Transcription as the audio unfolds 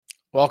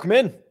Welcome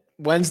in.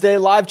 Wednesday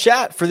live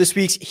chat for this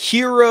week's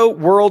Hero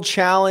World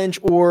Challenge,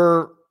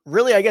 or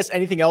really, I guess,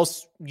 anything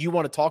else you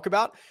want to talk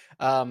about.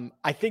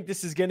 I think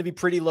this is going to be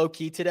pretty low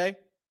key today,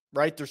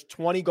 right? There's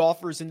 20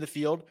 golfers in the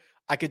field.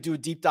 I could do a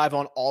deep dive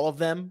on all of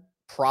them,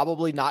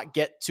 probably not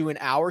get to an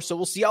hour. So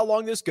we'll see how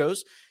long this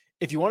goes.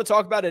 If you want to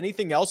talk about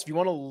anything else, if you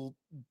want to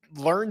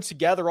learn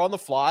together on the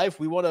fly, if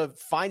we want to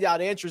find out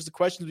answers to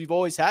questions we've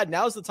always had,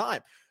 now's the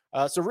time.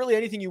 So really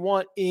anything you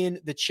want in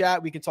the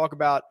chat, we can talk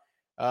about.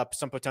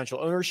 Some potential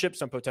ownership,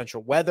 some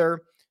potential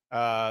weather,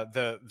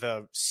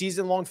 the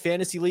season-long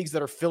fantasy leagues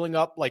that are filling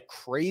up like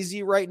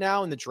crazy right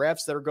now, and the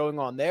drafts that are going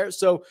on there.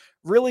 So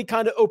really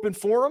kind of open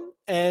forum,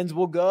 and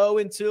we'll go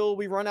until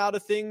we run out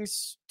of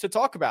things to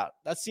talk about.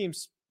 That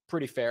seems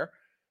pretty fair.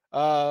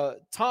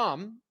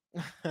 Tom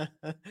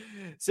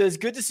says,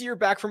 good to see you're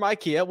back from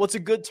IKEA. What's a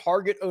good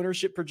target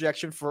ownership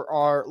projection for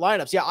our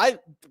lineups? Yeah,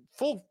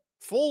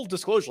 full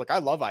disclosure, like I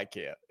love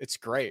IKEA. It's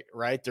great,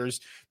 right? There's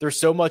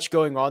so much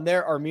going on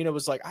there. Armina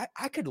was like,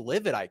 I could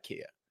live at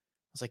IKEA.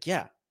 I was like,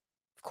 yeah,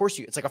 of course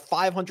it's like a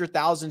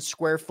 500,000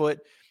 square foot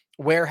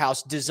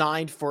warehouse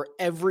designed for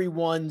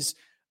everyone's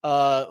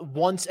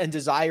wants and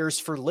desires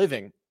for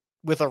living,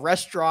 with a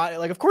restaurant.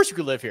 Like, of course you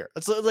could live here.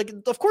 It's like,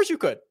 of course you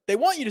could. They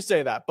want you to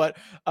say that, but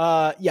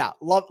yeah,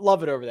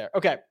 love it over there.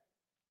 Okay.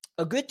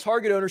 A good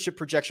target ownership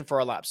projection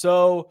for our lap.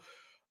 So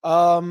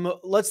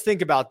let's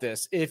think about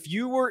this. If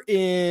you were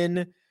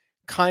in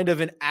kind of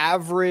an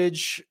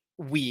average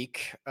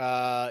week,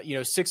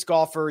 6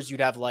 golfers, you'd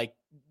have like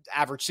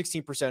average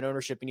 16%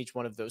 ownership in each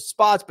one of those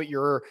spots, but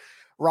you're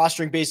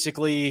rostering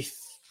basically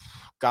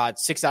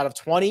 6 out of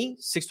 20,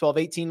 6, 12,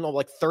 18,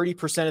 like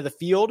 30% of the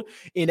field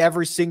in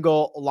every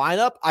single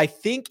lineup. I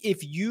think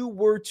if you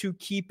were to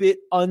keep it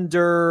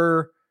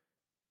under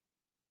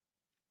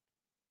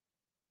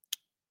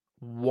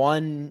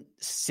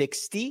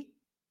 160,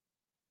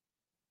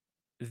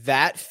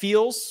 that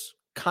feels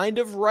kind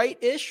of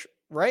right-ish,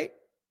 right?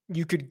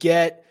 You could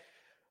get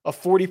a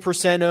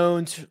 40%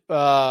 owned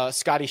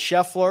Scotty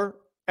Scheffler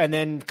and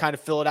then kind of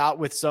fill it out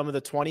with some of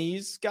the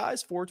 20s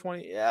guys,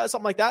 420, yeah,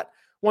 something like that.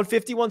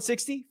 150,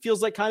 160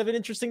 feels like kind of an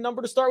interesting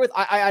number to start with.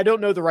 I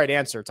don't know the right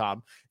answer,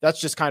 Tom. That's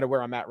just kind of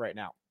where I'm at right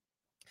now.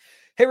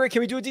 Hey, Rick, can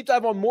we do a deep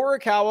dive on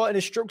Morikawa and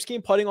his strokes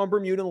game putting on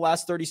Bermuda in the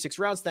last 36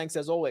 rounds? Thanks,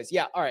 as always.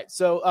 Yeah, all right.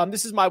 So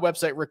this is my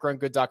website,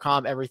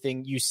 rickrungood.com.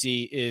 Everything you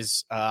see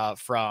is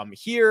from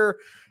here,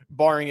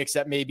 barring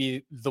except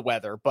maybe the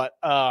weather. But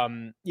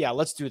yeah,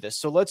 let's do this.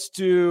 So let's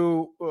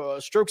do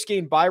strokes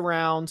gained by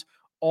round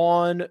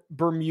on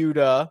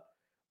Bermuda.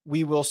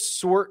 We will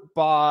sort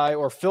by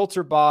or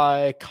filter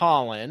by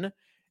Colin,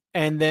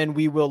 and then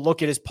we will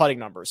look at his putting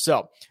numbers.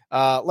 So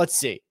let's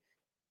see.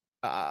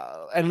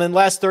 And then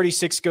last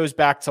 36 goes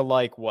back to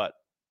like what?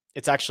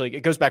 It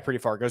goes back pretty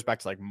far. It goes back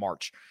to like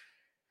March.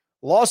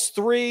 Lost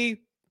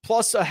 3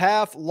 plus a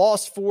half,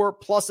 lost 4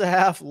 plus a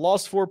half,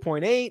 lost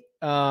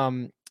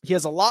 4.8. He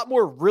has a lot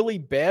more really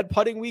bad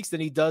putting weeks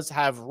than he does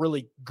have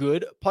really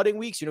good putting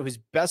weeks. His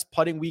best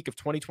putting week of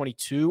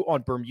 2022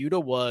 on Bermuda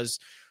was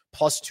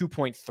plus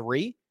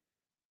 2.3.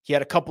 He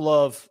had a couple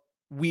of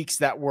weeks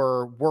that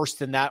were worse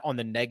than that on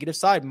the negative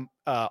side,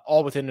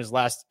 all within his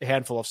last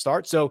handful of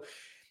starts. So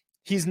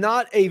he's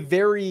not a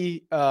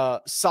very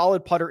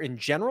solid putter in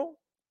general,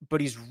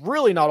 but he's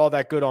really not all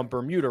that good on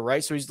Bermuda,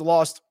 right? So he's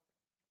lost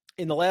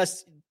in the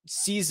last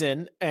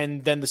season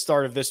and then the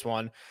start of this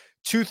one,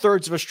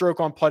 2/3 of a stroke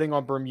on putting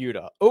on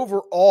Bermuda.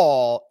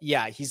 Overall,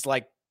 yeah, he's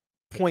like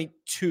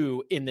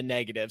 0.2 in the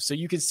negative. So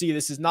you can see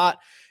this is not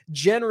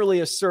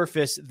generally a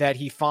surface that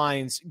he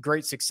finds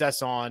great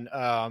success on.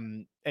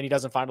 And he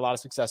doesn't find a lot of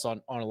success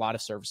on a lot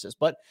of surfaces.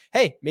 But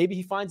hey, maybe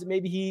he finds it.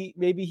 Maybe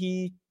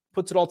he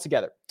puts it all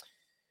together.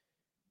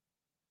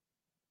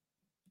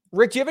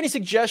 Rick, do you have any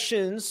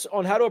suggestions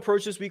on how to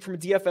approach this week from a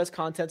DFS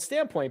content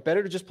standpoint?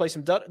 Better to just play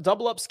some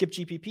double up, skip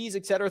GPPs,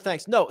 et cetera?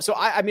 Thanks. No. So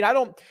I mean, I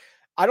don't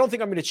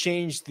think I'm going to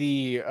change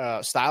the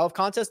style of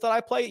contest that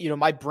I play.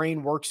 My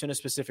brain works in a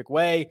specific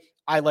way.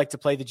 I like to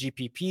play the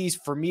GPPs.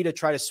 For me to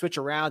try to switch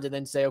around and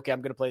then say, okay,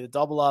 I'm going to play the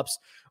double ups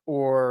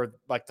or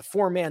like the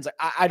 4-mans.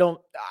 I don't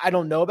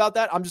know about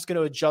that. I'm just going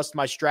to adjust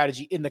my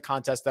strategy in the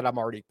contest that I'm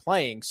already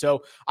playing.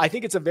 So I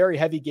think it's a very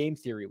heavy game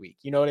theory week.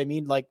 You know what I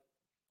mean? Like,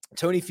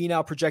 Tony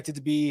Finau projected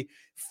to be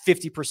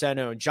 50%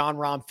 owned. Jon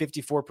Rahm,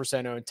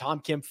 54% owned. Tom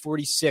Kim,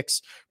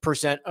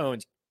 46%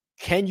 owned.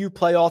 Can you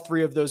play all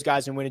 3 of those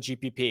guys and win a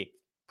GPP?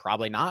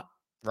 Probably not,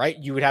 right?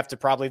 You would have to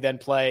probably then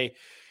play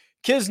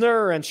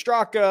Kisner and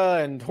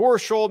Straka and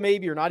Horschel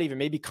maybe, or not even,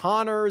 maybe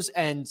Connors,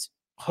 and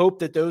hope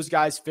that those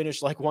guys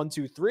finish like 1,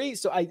 2, 3.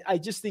 So I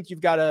just think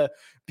you've got to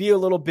be a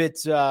little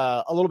bit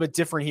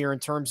different here in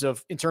terms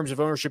of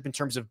ownership, in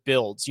terms of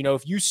builds.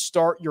 If you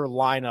start your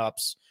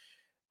lineups,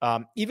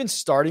 even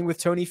starting with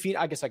Tony Finau,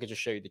 I guess I could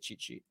just show you the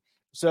cheat sheet.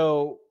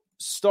 So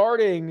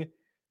starting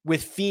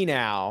with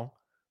Finau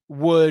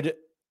would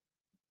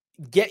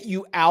get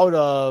you out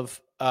of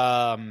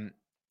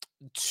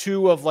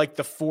 2 of like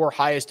the 4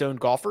 highest owned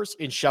golfers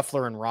in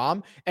Scheffler and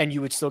Rahm, and you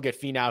would still get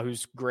Finau,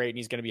 who's great and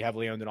he's going to be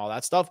heavily owned and all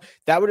that stuff.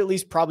 That would at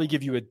least probably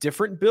give you a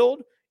different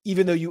build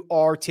even though you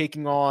are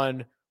taking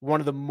on one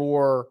of the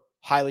more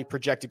highly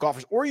projected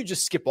golfers, or you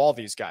just skip all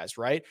these guys,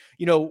 right?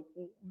 You know,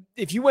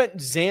 if you went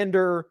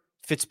Xander,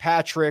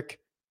 Fitzpatrick,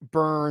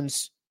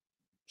 Burns,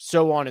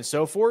 so on and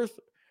so forth,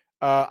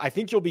 I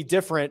think you'll be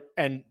different.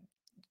 And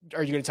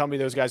are you going to tell me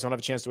those guys don't have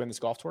a chance to win this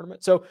golf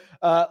tournament? So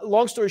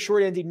long story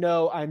short, Andy,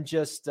 no, I'm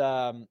just,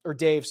 or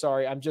Dave,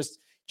 sorry, I'm just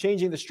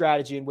changing the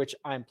strategy in which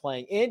I'm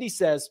playing. Andy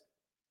says,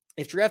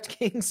 if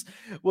DraftKings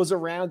was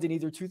around in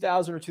either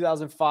 2000 or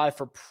 2005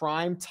 for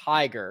prime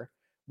Tiger,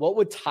 what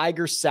would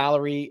Tiger's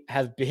salary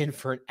have been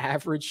for an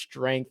average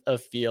strength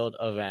of field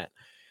event?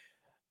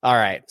 All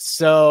right,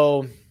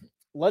 so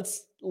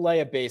let's lay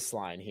a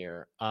baseline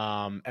here.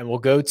 And we'll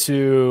go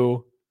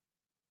to,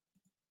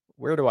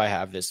 where do I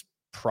have this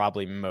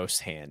probably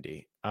most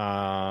handy?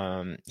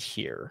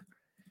 Here.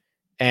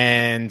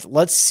 And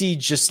let's see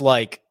just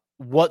like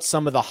what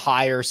some of the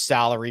higher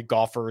salary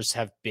golfers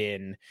have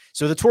been.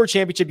 So the Tour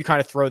Championship, you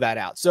kind of throw that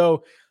out.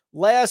 So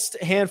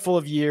last handful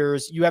of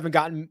years, you haven't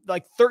gotten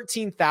like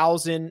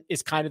 13,000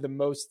 is kind of the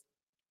most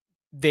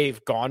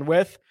they've gone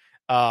with.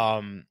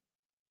 And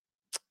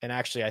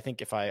actually, I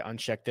think if I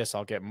uncheck this,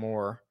 I'll get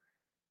more.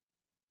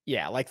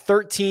 Yeah, like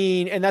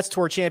 13, and that's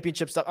Tour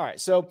Championship stuff. All right,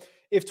 so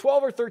if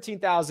 12 or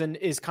 13,000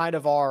 is kind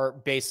of our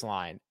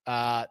baseline,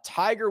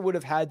 Tiger would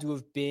have had to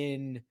have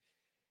been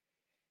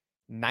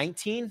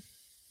 19,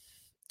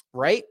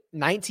 right?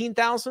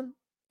 19,000.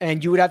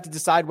 And you would have to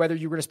decide whether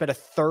you were going to spend a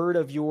third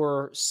of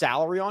your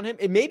salary on him.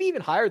 It may be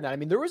even higher than that. I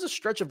mean, there was a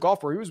stretch of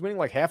golf where he was winning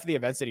like half of the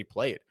events that he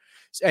played.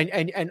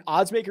 And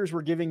odds makers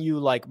were giving you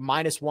like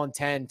minus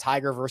 110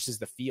 Tiger versus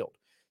the field.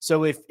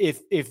 So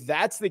if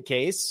that's the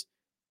case,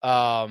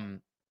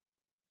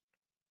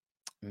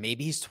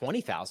 maybe he's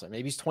 20,000,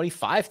 maybe he's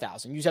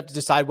 25,000. You just have to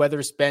decide whether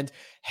to spend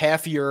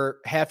half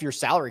your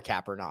salary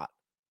cap or not.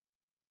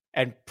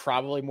 And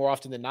probably more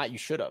often than not, you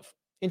should have.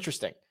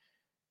 Interesting.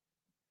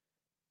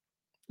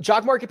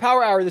 Jock Market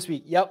Power Hour this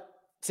week. Yep.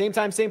 Same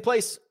time, same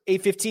place,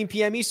 8:15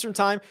 p.m. Eastern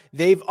time.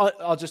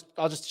 I'll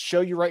just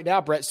show you right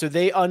now, Brett. So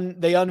they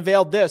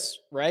unveiled this,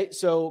 right?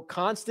 So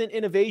constant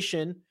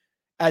innovation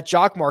at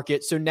Jock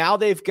Market. So now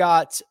they've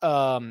got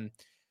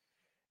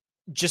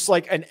just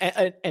like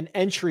an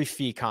entry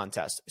fee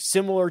contest,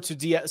 similar to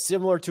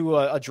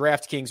a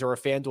DraftKings or a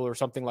FanDuel or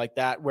something like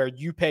that, where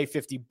you pay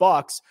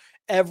 $50,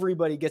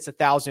 everybody gets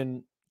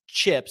 1,000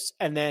 chips,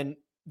 and then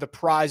the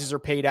prizes are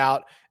paid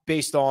out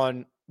based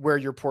on where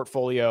your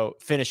portfolio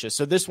finishes.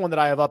 So this one that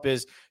I have up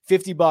is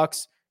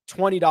 $50,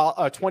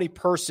 $20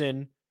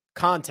 person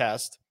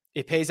contest.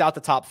 It pays out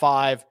the top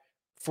 5,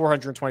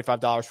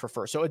 $425 for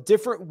first. So a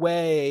different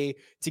way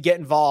to get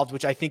involved,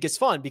 which I think is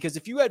fun, because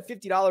if you had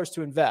 $50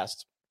 to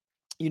invest,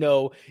 you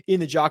know,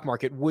 in the Jock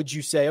Market, would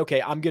you say,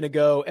 okay, I'm going to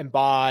go and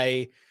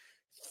buy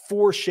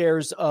 4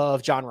 shares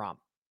of Jon Rahm?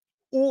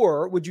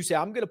 Or would you say,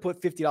 I'm going to put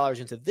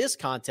 $50 into this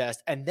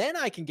contest, and then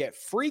I can get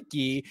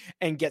freaky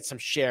and get some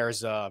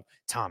shares of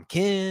Tom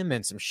Kim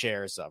and some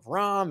shares of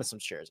Rahm and some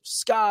shares of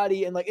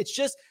Scotty. And like, it's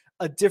just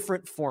a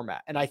different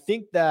format. And I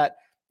think that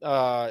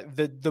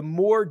the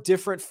more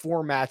different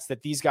formats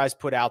that these guys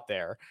put out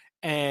there,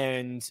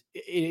 and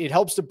it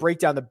helps to break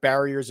down the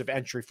barriers of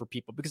entry for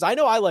people, because I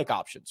know I like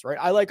options, right?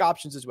 I like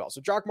options as well.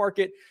 So Jock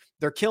Market,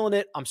 they're killing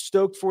it. I'm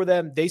stoked for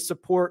them. They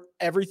support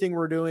everything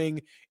we're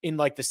doing in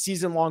like the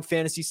season-long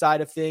fantasy side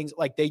of things.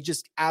 Like, they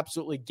just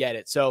absolutely get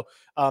it. So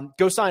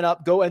go sign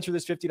up, go enter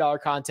this $50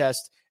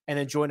 contest, and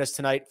then join us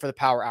tonight for the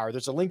Power Hour.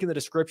 There's a link in the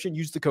description.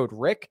 Use the code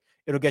Rick.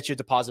 It'll get you a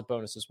deposit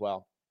bonus as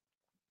well.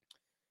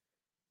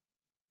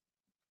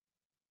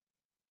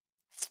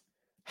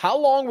 How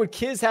long would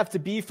Kiz have to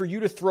be for you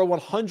to throw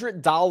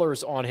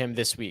 $100 on him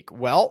this week?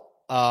 Well,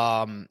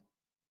 I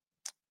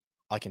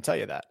can tell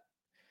you that.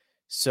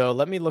 So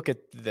let me look at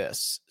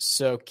this.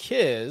 So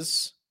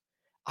Kiz,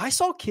 I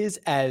saw Kiz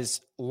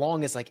as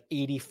long as like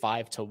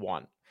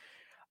 85-1.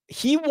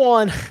 He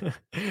won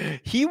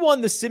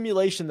the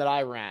simulation that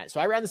I ran. So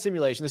I ran the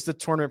simulation. This is the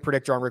tournament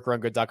predictor on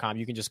rickrungood.com.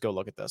 You can just go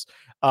look at this.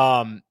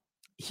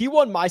 He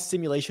won my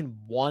simulation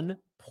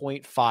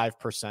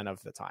 1.5%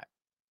 of the time.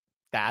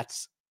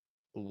 That's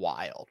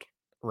wild,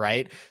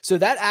 right? So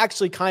that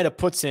actually kind of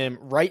puts him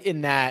right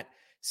in that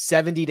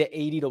 70 to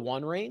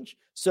 80-1 range.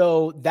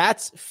 So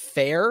that's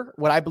fair,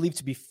 what I believe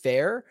to be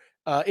fair.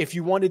 If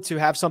you wanted to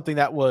have something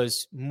that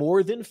was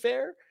more than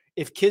fair,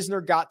 if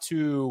Kisner got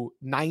to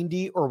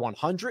 90 or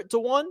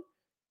 100-1,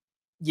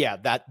 yeah,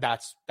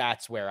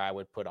 that's where I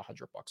would put $100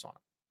 on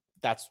him.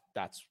 That's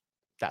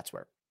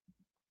where.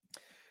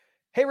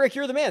 Hey, Rick,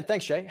 you're the man.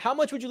 Thanks, Jay. How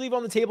much would you leave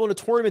on the table in a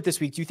tournament this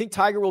week? Do you think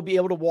Tiger will be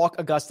able to walk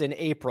Augusta in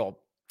April?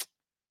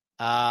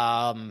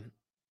 I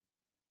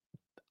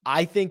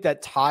think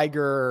that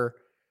Tiger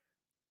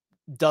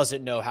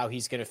doesn't know how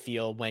he's going to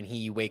feel when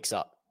he wakes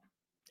up,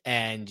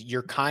 and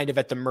you're kind of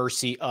at the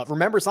mercy of,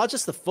 remember, it's not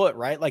just the foot,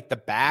 right? Like the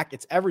back,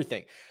 it's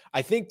everything.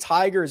 I think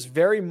Tiger is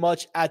very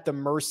much at the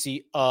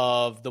mercy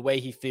of the way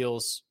he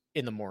feels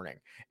in the morning.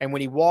 And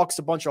when he walks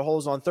a bunch of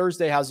holes on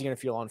Thursday, how's he going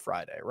to feel on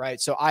Friday?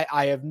 Right. So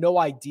I have no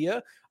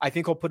idea. I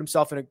think he'll put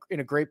himself in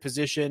a great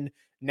position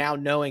now,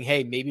 knowing,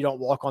 hey, maybe don't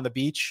walk on the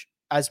beach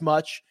as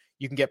much.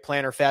 You can get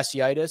plantar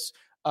fasciitis.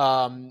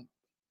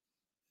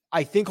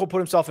 I think he'll put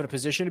himself in a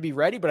position to be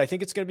ready, but I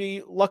think it's going to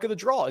be luck of the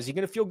draw. Is he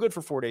going to feel good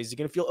for 4 days? Is he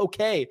going to feel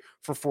okay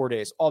for 4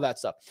 days? All that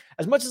stuff.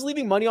 As much as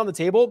leaving money on the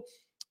table,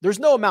 there's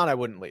no amount I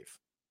wouldn't leave.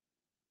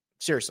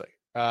 Seriously.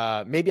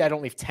 Maybe I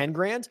don't leave 10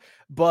 grand,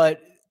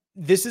 but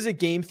this is a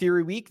game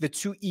theory week. The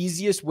two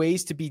easiest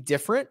ways to be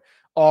different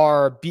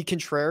are be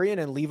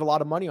contrarian and leave a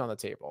lot of money on the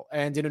table.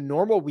 And in a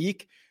normal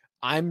week,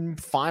 I'm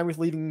fine with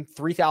leaving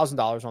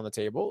 $3,000 on the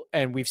table.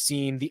 And we've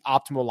seen the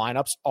optimal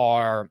lineups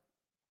are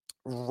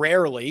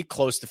rarely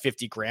close to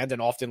 50 grand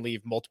and often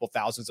leave multiple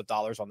thousands of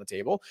dollars on the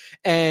table.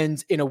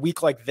 And in a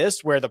week like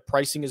this, where the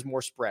pricing is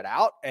more spread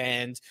out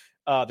and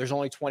there's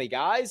only 20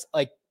 guys,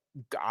 like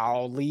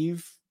I'll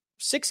leave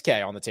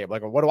 6K on the table.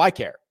 Like, what do I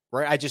care?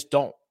 Right. I just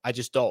don't. I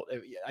just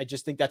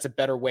think that's a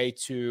better way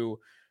to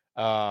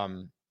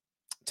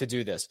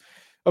do this.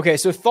 Okay.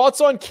 So thoughts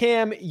on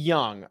Cam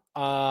Young.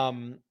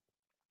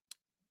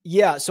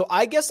 Yeah. So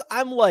I guess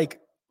I'm like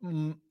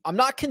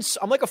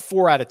a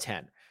 4 out of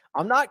 10.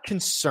 I'm not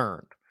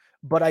concerned,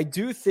 but I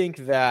do think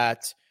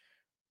that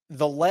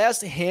the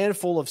last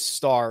handful of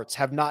starts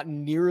have not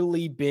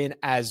nearly been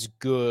as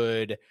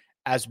good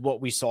as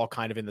what we saw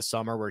kind of in the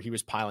summer, where he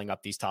was piling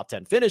up these top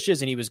 10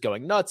 finishes and he was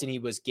going nuts and he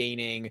was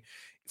gaining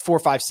 4,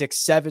 5, 6,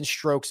 7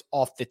 strokes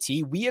off the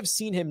tee. We have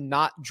seen him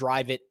not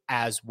drive it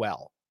as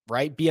well,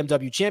 right?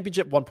 BMW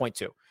Championship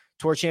 1.2,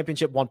 Tour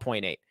Championship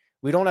 1.8.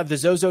 We don't have the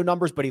Zozo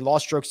numbers, but he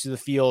lost strokes to the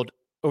field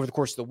over the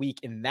course of the week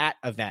in that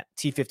event,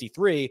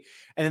 T53.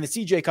 And then the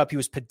CJ Cup, he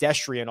was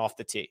pedestrian off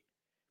the tee.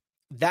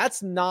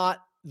 That's not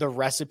the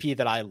recipe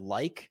that I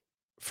like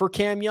for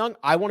Cam Young.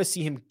 I want to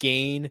see him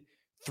gain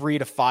 3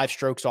 to 5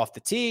 strokes off the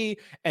tee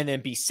and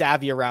then be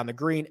savvy around the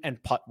green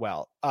and putt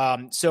well.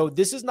 So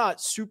this is not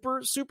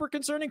super, super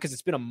concerning because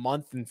it's been a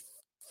month and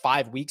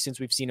 5 weeks since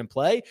we've seen him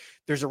play.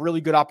 There's a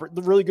really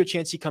good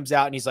chance he comes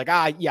out and he's like,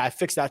 yeah, I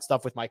fixed that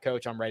stuff with my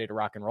coach. I'm ready to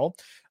rock and roll.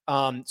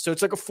 So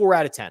it's like a 4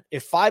 out of 10.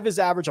 If 5 is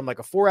average, I'm like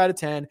a 4 out of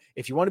 10.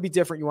 If you want to be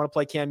different, you want to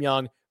play Cam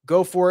Young,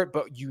 go for it.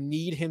 But you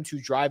need him to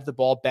drive the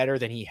ball better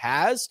than he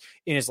has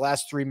in his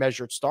last 3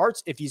 measured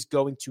starts if he's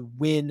going to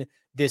win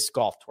this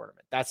golf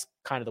tournament. That's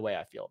kind of the way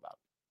I feel about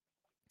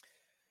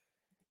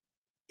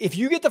it. If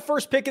you get the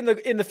first pick in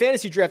the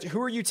fantasy draft,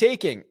 who are you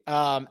taking?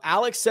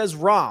 Alex says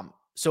Rahm.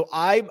 So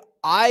I've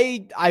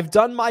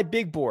done my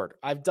big board.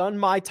 I've done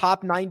my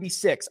top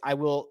 96. I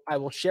will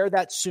share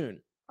that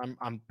soon.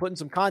 I'm putting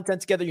some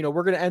content together.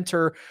 We're going to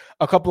enter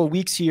a couple of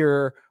weeks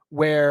here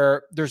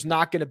where there's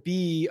not going to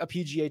be a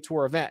PGA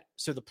Tour event.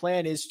 So the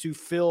plan is to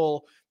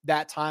fill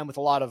that time with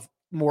a lot of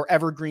more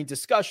evergreen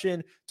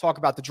discussion, talk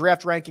about the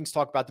draft rankings,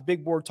 talk about the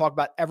big board, talk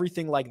about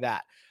everything like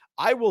that.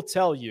 I will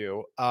tell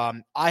you,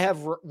 I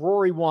have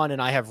Rory 1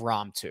 and I have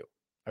Rahm 2.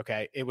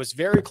 Okay. It was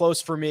very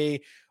close for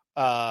me.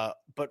 But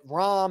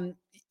Rahm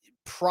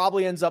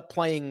probably ends up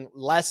playing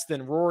less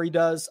than Rory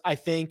does, I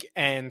think.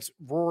 And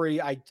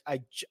Rory,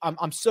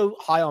 I'm so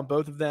high on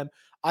both of them.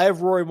 I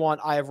have Rory 1,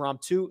 I have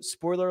Rahm 2.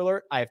 Spoiler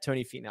alert, I have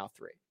Tony Finau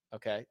 3.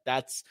 Okay.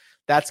 That's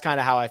kind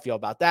of how I feel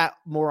about that.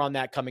 More on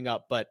that coming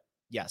up, but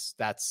yes,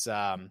 that's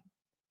the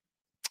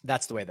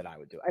way that I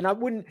would do it. And I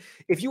wouldn't,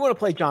 if you want to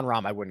play Jon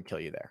Rahm, I wouldn't kill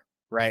you there,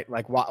 right?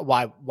 Like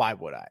why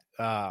would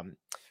I?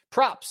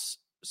 Props.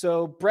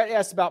 So Brett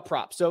asked about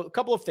props. So a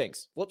couple of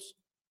things. Whoops.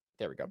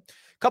 There we go.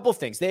 Couple of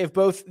things. They have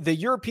both the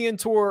European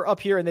Tour up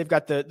here and they've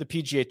got the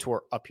PGA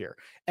Tour up here.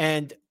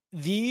 And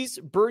these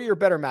birdie or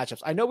better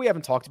matchups, I know we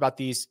haven't talked about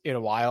these in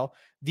a while.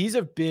 These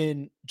have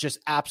been just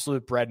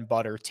absolute bread and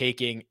butter,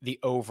 taking the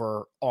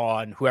over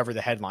on whoever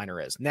the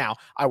headliner is. Now,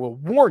 I will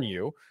warn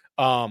you,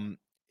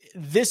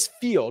 this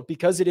field,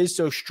 because it is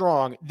so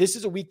strong, this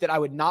is a week that I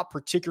would not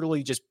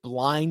particularly just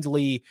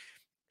blindly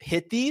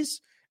hit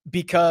these,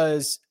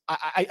 because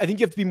I think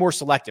you have to be more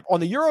selective. On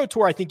the Euro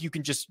Tour, I think you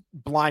can just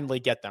blindly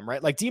get them,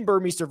 right? Like Dean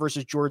Burmeister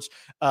versus George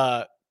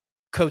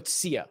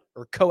Coetzee. I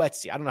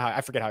don't know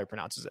I forget how he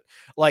pronounces it.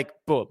 Like,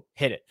 boom,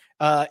 hit it.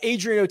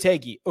 Adrian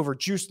Otaegui over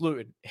Juice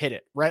Luton, hit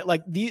it, right?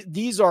 Like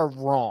these are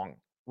wrong,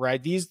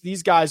 right?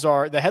 These guys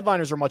are, the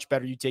headliners are much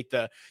better. You take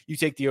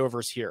the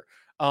overs here.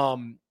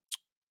 On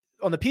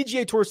the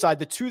PGA Tour side,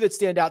 the two that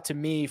stand out to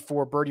me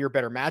for birdie or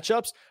better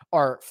matchups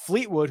are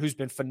Fleetwood, who's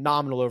been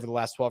phenomenal over the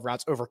last 12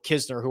 rounds, over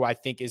Kisner, who I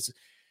think is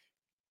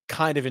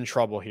kind of in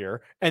trouble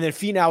here, and then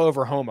Finau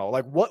over Homo.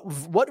 Like,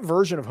 what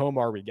version of Homo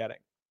are we getting,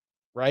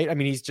 right? I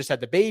mean, he's just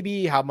had the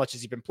baby. How much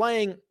has he been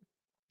playing?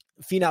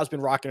 Finau's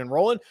been rocking and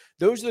rolling.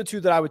 Those are the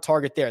two that I would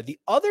target there. The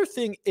other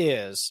thing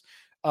is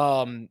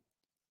 3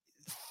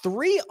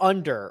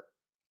 under.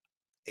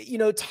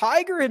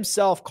 Tiger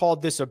himself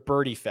called this a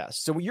birdie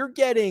fest. So you're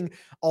getting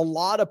a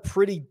lot of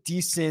pretty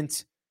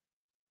decent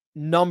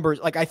numbers.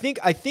 Like I think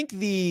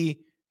the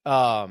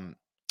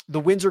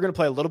wins are going to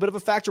play a little bit of a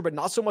factor, but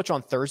not so much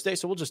on Thursday.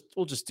 So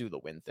we'll just do the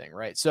win thing,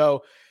 right?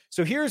 So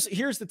here's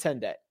the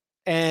 10-day.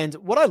 And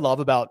what I love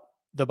about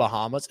the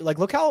Bahamas, like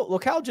look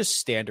how just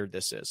standard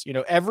this is.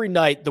 Every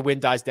night the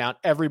wind dies down,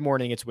 every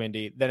morning it's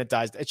windy, then it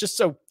dies. It's just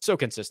so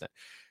consistent.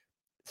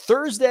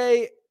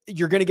 Thursday,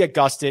 you're going to get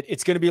gusted.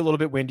 It's going to be a little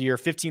bit windier,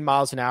 15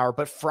 miles an hour,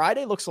 but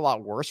Friday looks a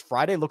lot worse.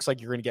 Friday looks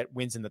like you're going to get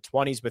winds in the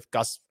 20s with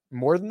gusts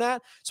more than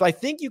that. So I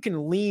think you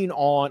can lean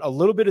on a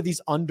little bit of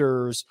these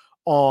unders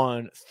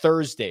on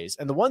Thursdays.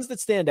 And the ones that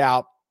stand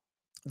out,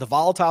 the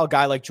volatile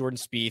guy like Jordan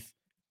Spieth,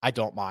 I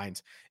don't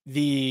mind.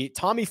 The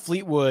Tommy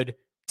Fleetwood,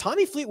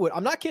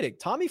 I'm not kidding.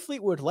 Tommy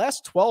Fleetwood,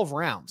 last 12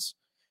 rounds.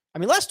 I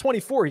mean, last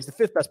 24, he's the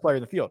 5th best player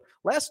in the field.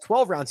 Last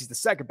 12 rounds, he's the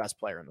 2nd best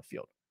player in the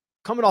field.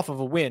 Coming off of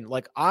a win.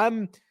 Like,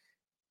 I'm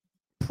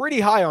pretty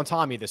high on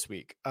Tommy this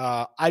week.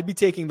 I'd be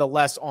taking the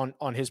less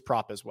on his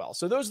prop as well.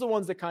 So those are the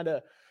ones that kind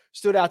of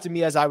stood out to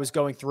me as I was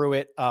going through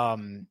it.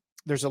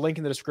 There's a link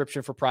in the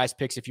description for Prize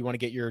Picks if you want to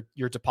get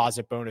your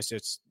deposit bonus.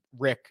 It's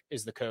Rick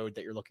is the code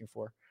that you're looking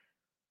for.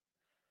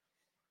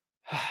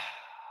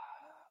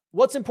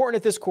 What's important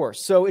at this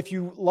course? So if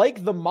you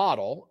like the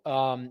model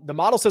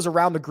says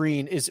around the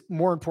green is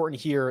more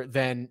important here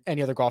than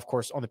any other golf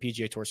course on the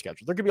PGA Tour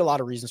schedule. There could be a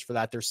lot of reasons for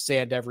that. There's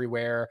sand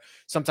everywhere.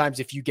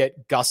 Sometimes if you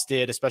get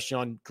gusted, especially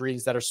on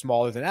greens that are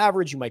smaller than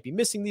average, you might be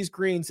missing these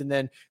greens. And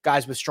then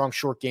guys with strong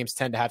short games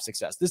tend to have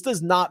success. This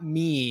does not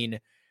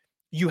mean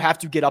you have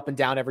to get up and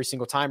down every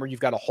single time or you've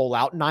got to hole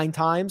out 9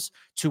 times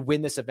to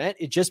win this event.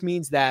 It just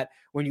means that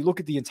when you look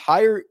at the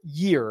entire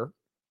year,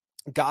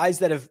 guys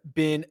that have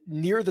been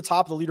near the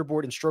top of the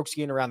leaderboard in strokes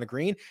gained around the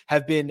green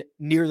have been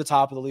near the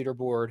top of the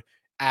leaderboard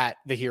at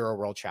the Hero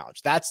World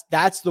Challenge.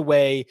 That's the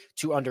way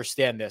to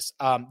understand this.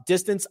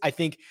 Distance,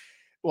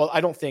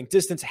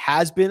 distance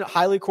has been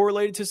highly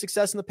correlated to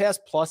success in the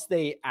past. Plus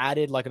they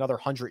added like another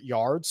 100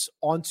 yards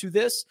onto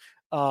this.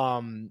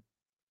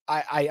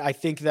 I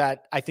think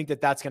that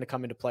that's going to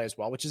come into play as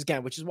well, which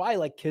is why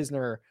like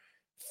Kisner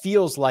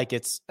feels like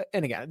it's,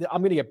 and again,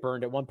 I'm going to get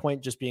burned at one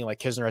point just being like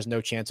Kisner has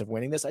no chance of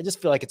winning this. I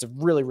just feel like it's a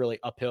really, really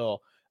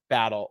uphill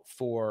battle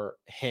for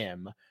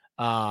him.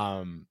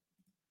 I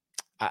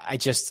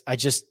just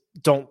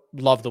don't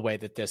love the way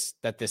that this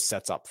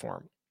sets up for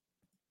him.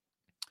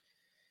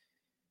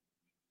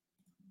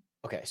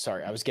 Okay,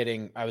 sorry. I was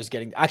getting.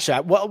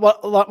 Actually, why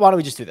don't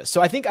we just do this? So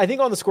I think on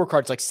the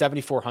scorecard it's like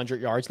 7,400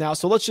 yards now.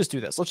 So let's just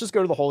do this. Let's just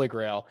go to the Holy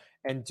Grail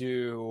and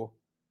do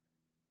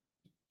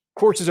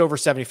courses over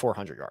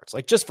 7,400 yards,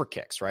 like just for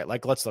kicks, right?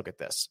 Like, let's look at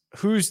this.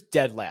 Who's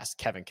dead last?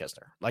 Kevin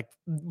Kisner. Like,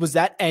 was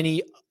that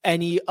any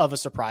of a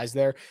surprise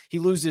there? He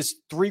loses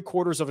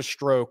 3/4 of a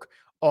stroke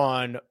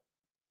on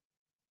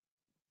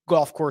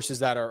golf courses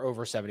that are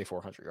over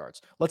 7,400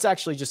 yards. Let's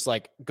actually just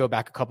like go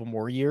back a couple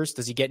more years.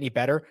 Does he get any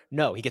better?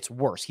 No, he gets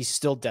worse. He's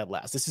still dead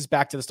last. This is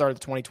back to the start of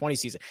the 2020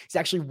 season. It's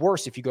actually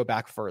worse if you go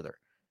back further.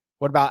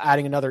 What about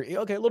adding another?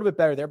 Okay, a little bit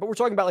better there, but we're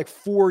talking about like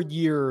 4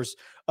 years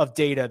of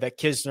data that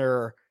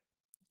Kisner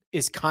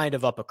is kind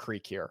of up a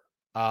creek here.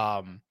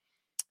 And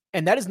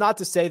that is not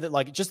to say that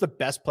like just the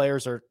best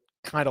players are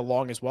kind of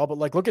long as well, but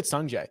like look at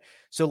Sungjae.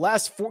 So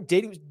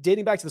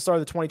dating back to the start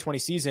of the 2020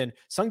 season,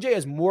 Sungjae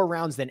has more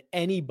rounds than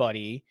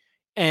anybody,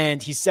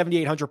 and he's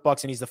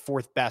 $7,800 and he's the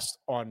 4th best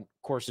on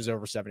courses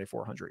over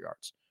 7,400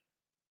 yards.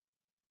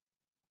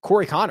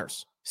 Corey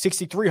Connors,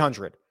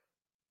 6,300.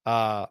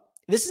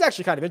 This is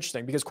actually kind of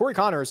interesting because Corey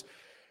Connors,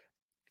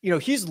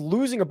 he's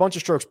losing a bunch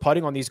of strokes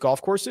putting on these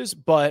golf courses,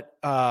 but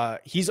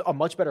he's a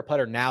much better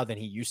putter now than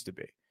he used to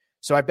be.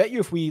 So I bet you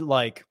if we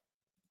like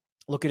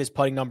look at his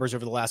putting numbers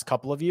over the last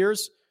couple of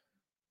years,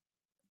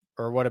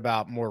 or what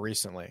about more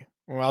recently?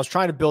 Well, I was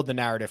trying to build the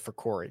narrative for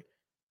Corey.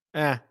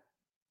 Not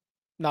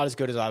as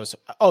good as I was.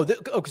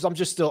 Because I'm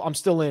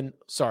still in.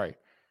 Sorry.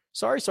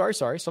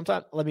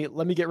 Sometimes let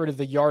me get rid of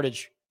the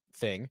yardage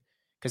thing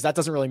because that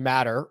doesn't really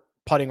matter.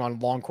 Putting on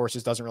long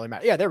courses doesn't really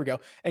matter. Yeah, there we go.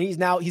 And he's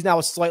now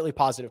a slightly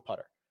positive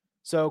putter.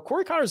 So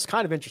Corey Connors is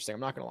kind of interesting.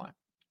 I'm not going to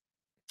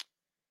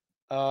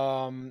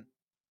lie.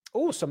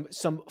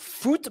 Some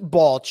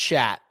football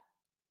chat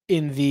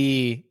in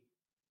the.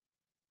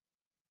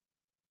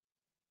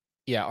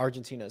 Yeah,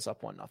 Argentina is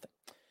up 1-0.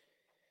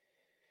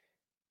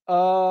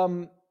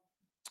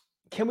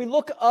 Can we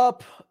look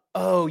up?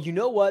 Oh, you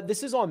know what?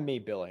 This is on me,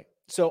 Billy.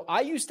 So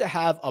I used to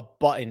have a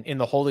button in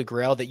the Holy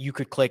Grail that you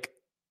could click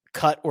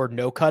cut or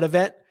no cut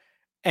event.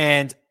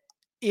 And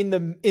in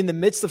the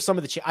midst of some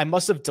of the I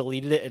must have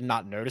deleted it and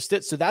not noticed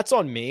it. So that's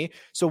on me.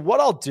 So what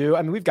I'll do,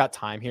 I mean, we've got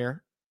time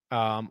here.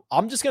 I'm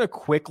just going to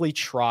quickly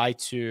try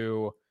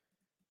to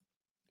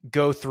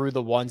go through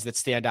the ones that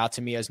stand out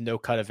to me as no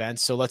cut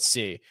events. So let's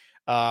see.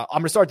 I'm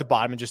going to start at the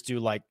bottom and just do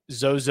like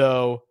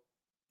Zozo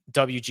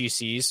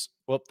WGCs.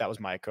 Whoop, that was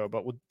Maiko,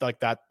 but we'll, like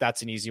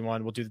that's an easy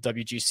one. We'll do the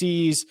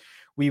WGCs.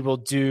 We will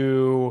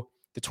do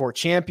the Tour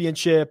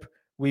Championship.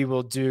 We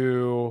will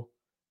do,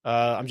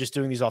 I'm just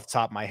doing these off the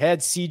top of my head.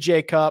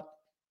 CJ Cup.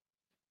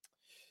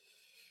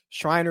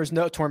 Shriners,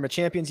 no. Tournament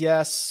Champions,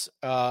 yes.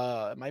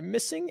 Am I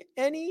missing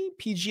any?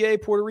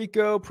 PGA, Puerto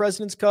Rico,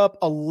 President's Cup,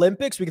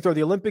 Olympics. We can throw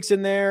the Olympics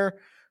in there.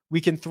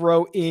 We can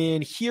throw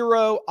in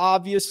Hero,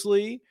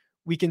 obviously.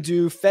 We can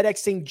do FedEx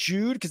St.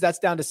 Jude because that's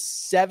down to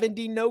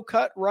 70 no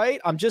cut,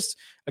 right? I'm just,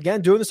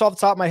 again, doing this off the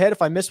top of my head.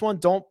 If I miss one,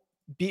 don't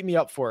beat me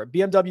up for it.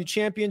 BMW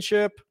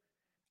Championship.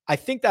 I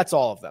think that's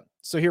all of them.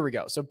 So here we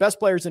go. So best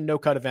players in no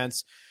cut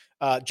events.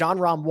 John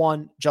Rahm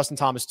 1, Justin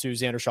Thomas 2,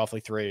 Xander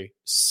Schauffele 3,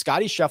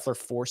 Scotty Scheffler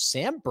 4,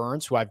 Sam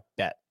Burns, who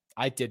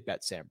I did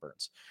bet Sam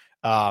Burns,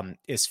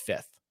 is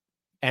 5th.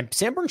 And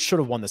Sam Burns should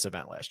have won this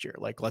event last year.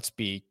 Like, let's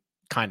be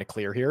kind of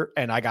clear here.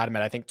 And I got him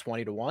at, I think,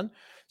 20-1.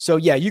 So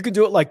yeah, you can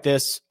do it like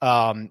this.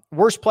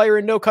 Worst player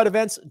in no cut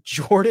events,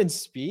 Jordan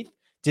Spieth.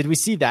 Did we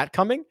see that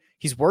coming?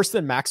 He's worse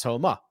than Max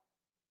Homa.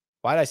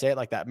 Why did I say it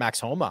like that? Max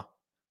Homa.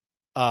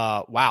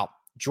 Wow.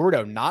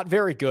 Jordo, not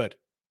very good.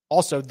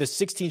 Also, the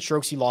 16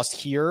 strokes he lost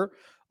here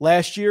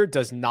last year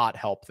does not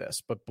help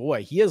this. But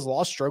boy, he has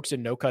lost strokes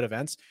in no cut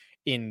events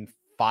in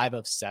 5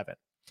 of 7.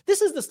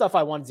 This is the stuff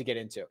I wanted to get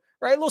into,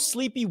 right? A little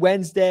sleepy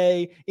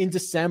Wednesday in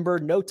December,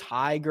 no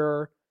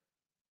Tiger.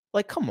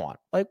 Like, come on.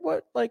 Like,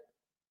 what? Like,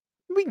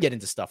 we can get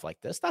into stuff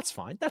like this. That's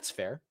fine. That's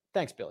fair.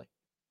 Thanks, Billy.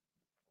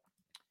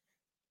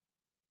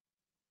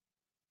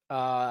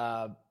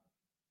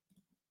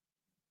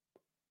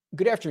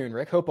 Good afternoon,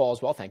 Rick. Hope all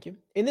is well. Thank you.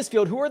 In this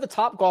field, who are the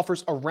top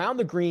golfers around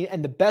the green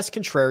and the best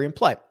contrarian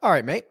play? All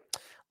right, mate.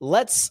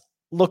 Let's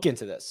look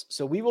into this.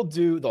 So we will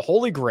do the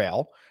Holy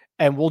Grail,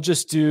 and we'll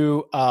just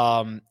do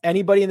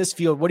anybody in this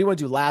field. What do you want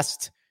to do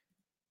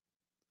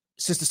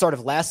since the start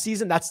of last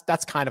season?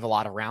 That's kind of a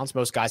lot of rounds.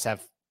 Most guys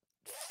have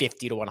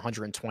 50 to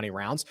 120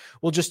 rounds.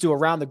 We'll just do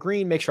around the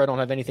green. Make sure I don't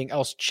have anything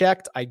else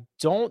checked. I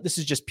don't. This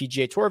is just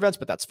PGA Tour events,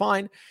 but that's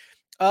fine.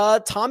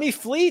 Tommy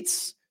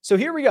Fleets. So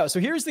here we go.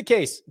 So here's the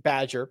case,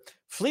 Badger.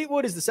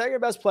 Fleetwood is the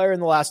second best player in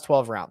the last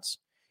 12 rounds.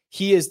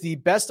 He is the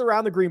best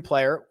around the green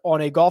player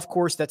on a golf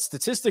course that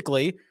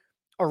statistically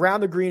around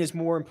the green is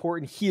more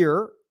important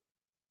here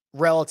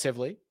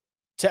relatively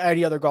to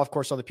any other golf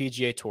course on the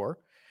PGA Tour.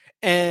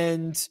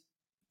 And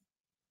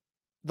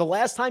the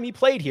last time he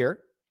played here,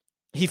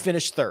 he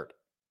finished 3rd.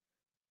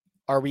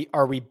 Are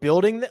we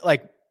building that?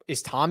 Like,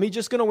 is Tommy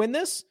just going to win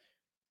this?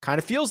 Kind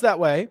of feels that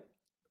way.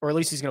 Or at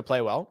least he's going to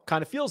play well.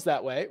 Kind of feels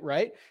that way,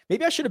 right?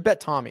 Maybe I should have bet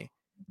Tommy.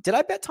 Did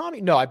I bet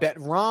Tommy? No, I bet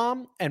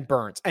Rahm and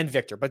Burns and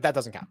Victor, but that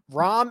doesn't count.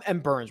 Rahm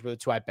and Burns were the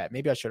 2 I bet.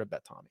 Maybe I should have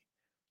bet Tommy.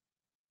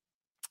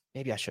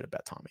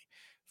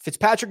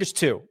 Fitzpatrick is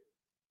 2.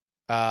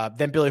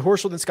 Then Billy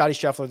Horschel, then Scotty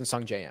Scheffler, then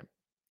Sung J M.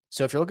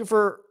 So if you're looking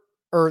for,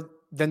 or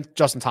then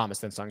Justin Thomas,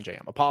 then Sung J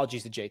M.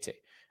 Apologies to JT.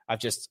 I've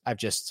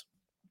just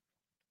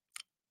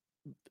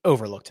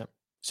overlooked him.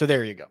 So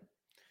there you go.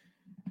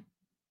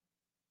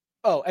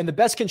 Oh, and the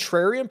best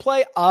contrarian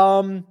play?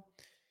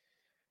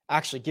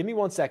 Actually, give me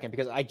 1 second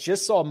because I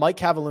just saw Mike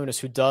Cavalunas,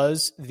 who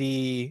does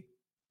the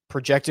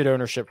projected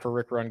ownership for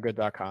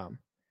rickrungood.com,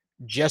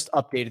 just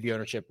updated the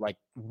ownership like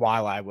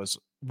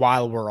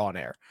while we're on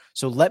air.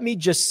 So let me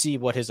just see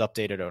what his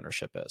updated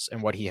ownership is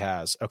and what he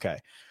has. Okay.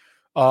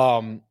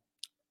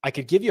 I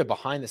could give you a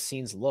behind the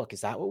scenes look.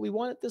 Is that what we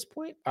want at this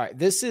point? All right.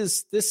 This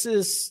is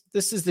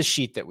the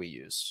sheet that we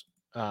use.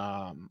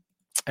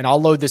 And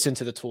I'll load this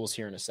into the tools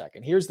here in a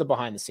second. Here's the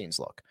behind the scenes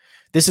look.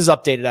 This is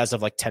updated as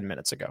of like 10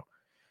 minutes ago.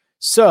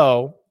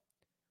 So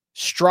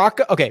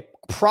Straka, okay,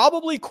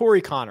 probably Corey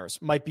Connors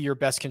might be your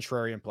best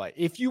contrarian play.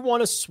 If you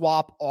want to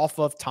swap off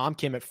of Tom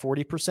Kim at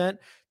 40%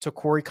 to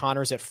Corey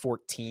Connors at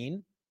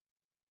 14,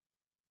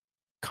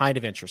 kind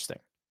of interesting.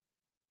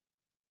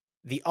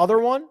 The other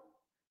one,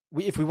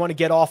 if we want to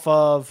get off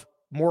of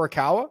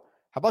Morikawa,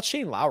 how about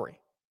Shane Lowry?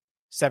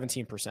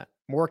 17%.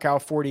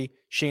 Morikawa 40,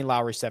 Shane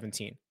Lowry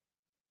 17.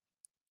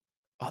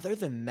 Other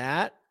than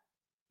that,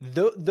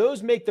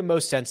 those make the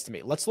most sense to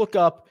me. Let's look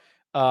up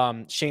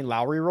Shane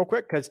Lowry real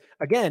quick. Because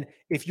again,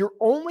 if you're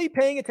only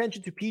paying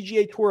attention to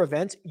PGA Tour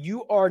events,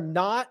 you are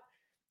not,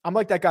 I'm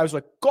like that guy who's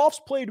like,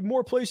 golf's played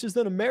more places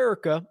than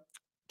America.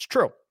 It's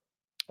true.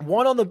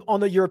 Won on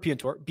the European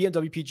Tour,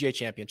 BMW PGA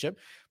Championship,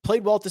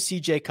 played well at the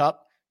CJ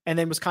Cup, and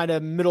then was kind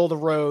of middle of the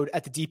road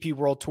at the DP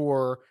World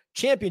Tour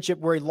Championship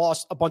where he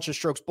lost a bunch of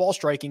strokes ball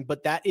striking,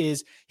 but that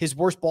is his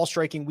worst ball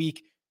striking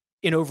week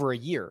in over a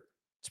year.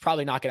 It's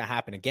probably not going to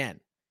happen again.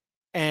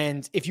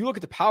 And if you look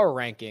at the power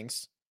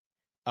rankings,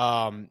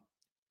 I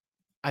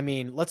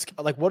mean,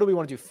 what do we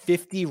want to do?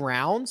 50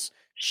 rounds?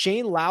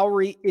 Shane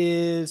Lowry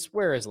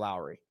where is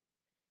Lowry?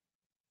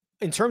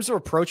 In terms of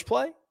approach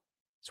play,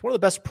 it's one of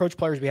the best approach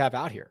players we have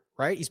out here,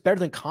 right? He's better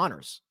than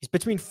Connors. He's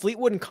between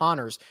Fleetwood and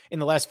Connors in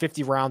the last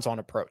 50 rounds on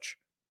approach.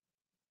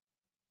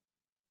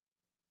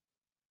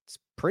 It's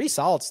pretty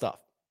solid stuff.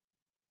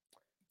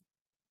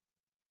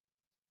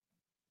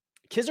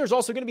 Kisner's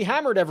also going to be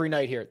hammered every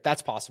night here.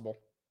 That's possible.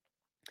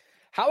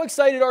 How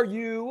excited are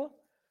you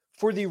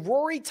for the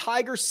Rory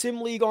Tiger Sim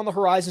League on the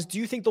horizons? Do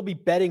you think they'll be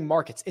betting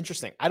markets?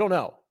 Interesting. I don't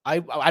know. I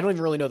don't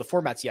even really know the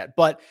formats yet,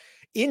 but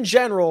in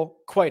general,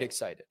 quite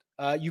excited.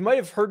 You might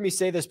have heard me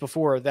say this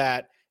before,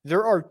 that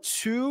there are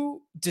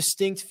 2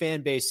 distinct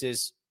fan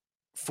bases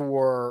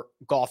for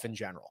golf in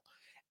general.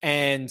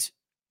 And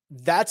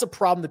that's a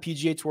problem the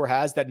PGA Tour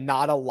has that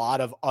not a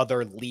lot of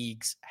other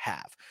leagues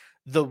have.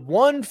 The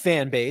one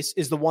fan base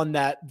is the one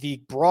that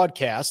the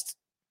broadcast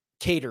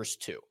caters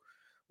to,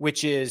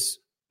 which is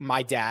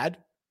my dad,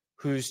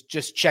 who's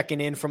just checking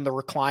in from the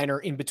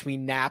recliner in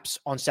between naps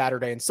on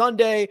Saturday and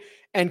Sunday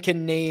and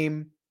can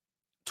name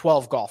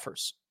 12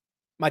 golfers.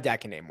 My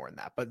dad can name more than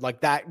that, but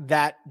like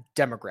that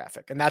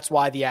demographic. And that's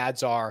why the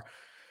ads are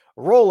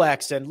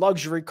Rolex and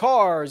luxury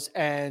cars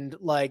and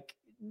like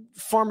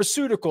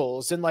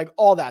pharmaceuticals and like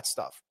all that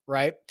stuff,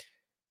 right?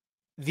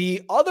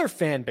 The other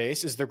fan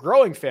base is the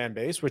growing fan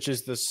base, which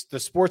is the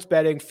sports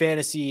betting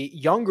fantasy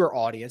younger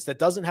audience that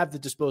doesn't have the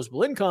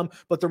disposable income,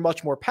 but they're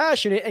much more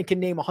passionate and can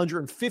name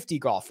 150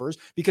 golfers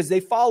because they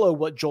follow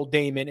what Joel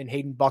Damon and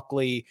Hayden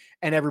Buckley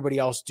and everybody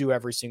else do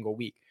every single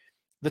week.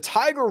 The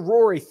Tiger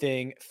Rory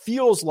thing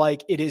feels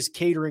like it is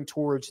catering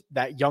towards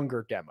that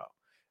younger demo,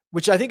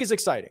 which I think is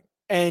exciting.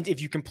 And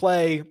if you can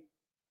play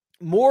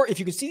more, if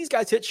you can see these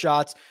guys hit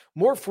shots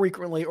more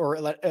frequently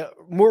or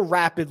more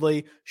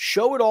rapidly,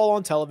 show it all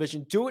on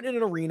television, do it in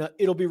an arena,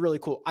 it'll be really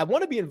cool. I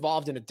want to be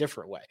involved in a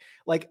different way.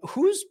 Like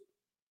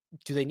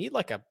do they need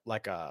like an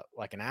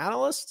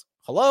analyst?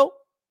 Hello?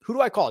 Who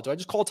do I call? Do I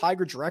just call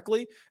Tiger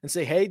directly and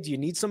say, hey, do you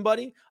need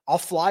somebody? I'll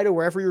fly to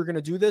wherever you're going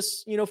to do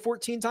this,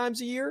 14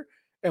 times a year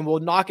and we'll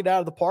knock it out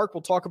of the park.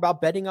 We'll talk about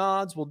betting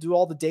odds. We'll do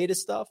all the data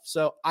stuff.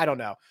 So I don't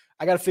know.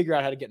 I got to figure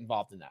out how to get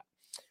involved in that.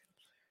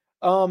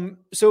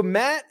 So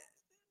Matt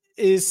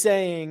is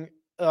saying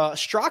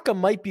Straka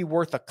might be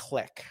worth a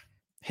click.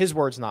 His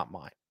words, not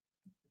mine.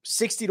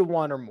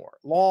 60-1 or more.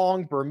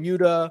 Long,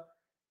 Bermuda.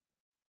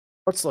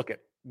 Let's look at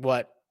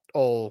what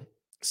old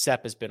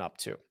Sepp has been up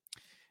to.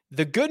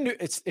 The good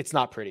news, it's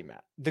not pretty,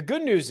 Matt. The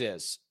good news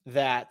is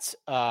that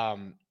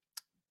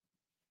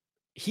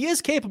he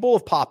is capable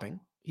of popping.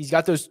 He's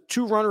got those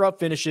 2 runner-up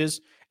finishes,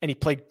 and he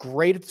played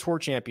great at the Tour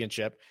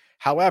Championship.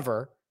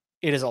 However,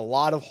 it is a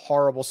lot of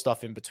horrible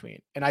stuff in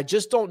between. And I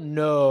just don't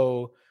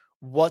know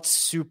what's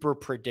super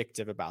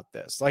predictive about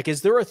this. Like,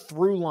 is there a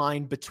through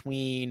line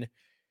between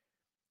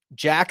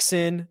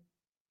Jackson,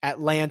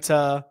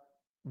 Atlanta,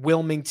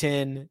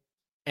 Wilmington,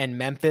 and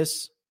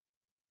Memphis,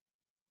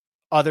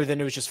 other than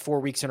it was just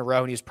 4 weeks in a row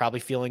and he was probably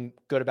feeling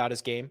good about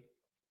his game?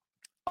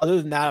 Other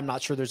than that, I'm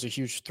not sure there's a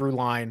huge through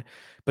line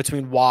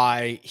between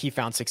why he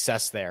found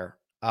success there.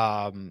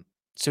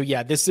 So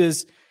yeah, this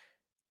is,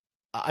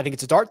 I think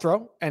it's a dart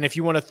throw. And if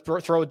you want to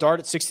throw a dart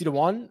at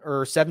 60-1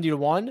 or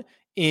 70-1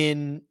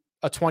 in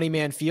a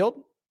 20-man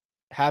field,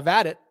 have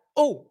at it.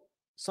 Oh,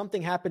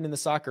 something happened in the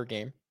soccer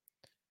game.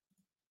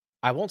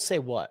 I won't say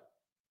what,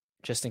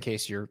 just in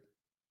case you're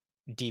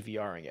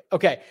DVRing it.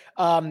 Okay.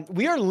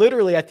 We are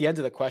literally at the end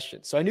of the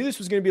question. So I knew this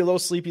was going to be a little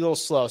sleepy, a little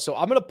slow. So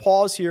I'm going to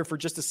pause here for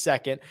just a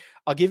second.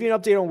 I'll give you an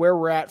update on where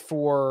we're at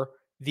for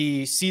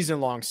the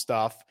season-long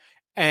stuff.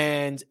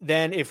 And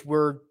then if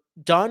we're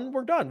done,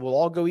 we're done. We'll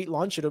all go eat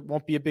lunch. It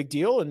won't be a big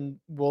deal. And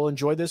we'll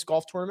enjoy this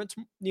golf tournament,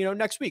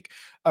 next week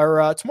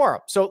or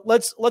tomorrow. So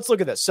let's look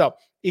at this. So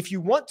if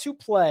you want to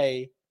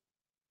play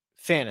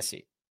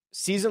fantasy,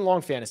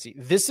 season-long fantasy,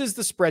 this is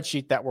the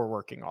spreadsheet that we're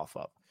working off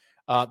of.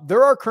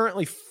 There are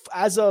currently,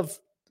 as of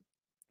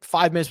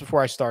 5 minutes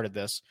before I started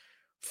this,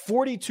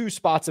 42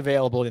 spots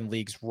available in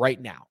leagues right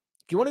now.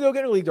 If you want to go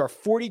get a league, there are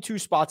 42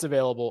 spots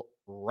available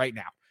right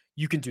now.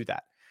 You can do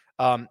that.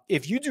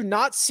 If you do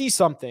not see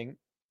something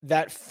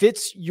that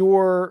fits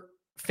your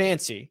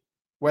fancy,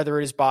 whether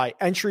it is by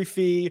entry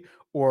fee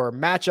or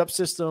matchup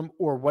system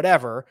or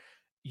whatever,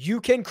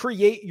 you can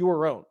create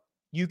your own.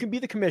 You can be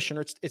the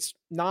commissioner. It's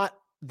not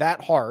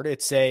that hard.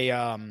 It's a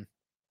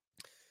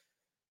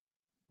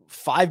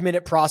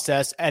 5-minute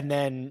process, and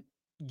then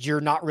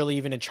you're not really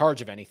even in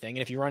charge of anything.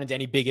 And if you run into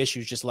any big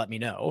issues, just let me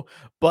know.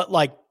 But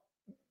like,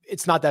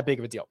 it's not that big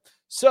of a deal.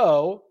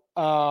 So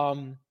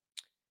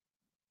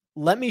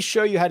let me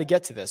show you how to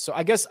get to this. So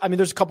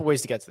there's a couple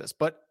ways to get to this,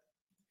 but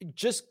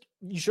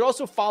you should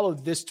also follow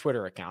this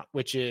Twitter account,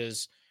 which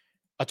is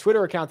a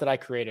Twitter account that I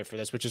created for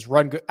this, which is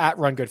at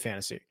Run Good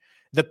Fantasy.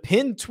 The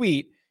pinned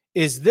tweet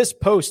is this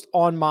post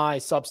on my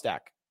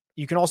Substack.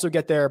 You can also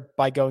get there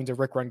by going to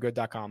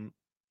rickrungood.com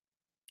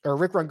or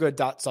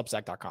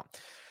rickrungood.substack.com.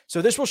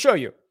 So this will show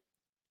you.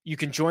 You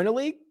can join a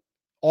league,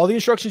 all the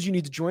instructions you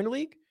need to join a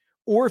league,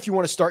 or if you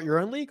want to start your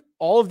own league,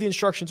 all of the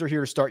instructions are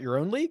here to start your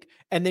own league.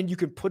 And then you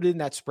can put it in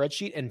that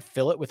spreadsheet and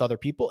fill it with other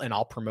people, and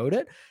I'll promote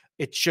it.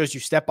 It shows you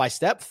step by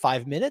step,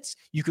 5 minutes.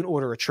 You can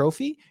order a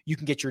trophy. You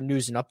can get your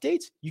news and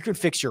updates. You can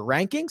fix your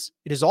rankings.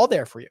 It is all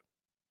there for you.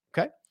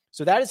 Okay.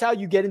 So that is how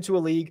you get into a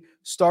league,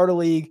 start a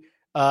league.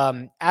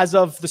 As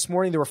of this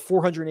morning, there were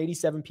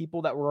 487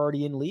 people that were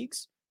already in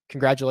leagues.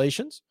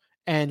 Congratulations.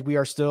 And we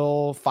are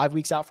still 5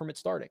 weeks out from it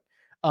starting.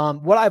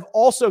 What I've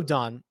also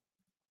done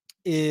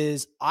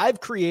is I've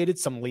created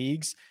some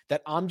leagues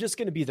that I'm just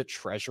going to be the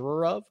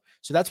treasurer of.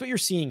 So that's what you're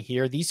seeing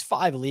here. These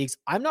 5 leagues,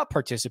 I'm not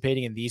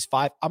participating in these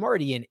 5. I'm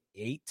already in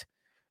 8.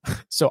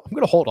 So I'm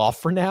going to hold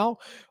off for now.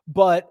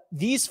 But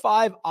these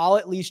 5, I'll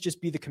at least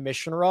just be the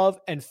commissioner of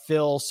and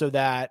fill so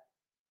that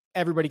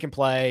everybody can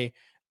play.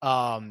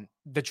 The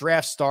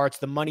draft starts.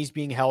 The money's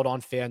being held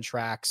on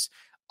Fantrax.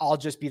 I'll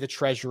just be the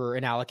treasurer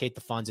and allocate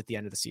the funds at the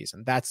end of the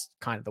season. That's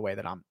kind of the way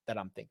that I'm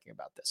thinking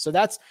about this. So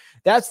that's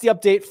the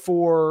update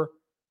for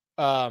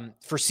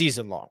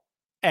season long.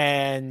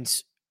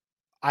 And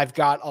I've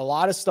got a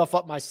lot of stuff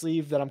up my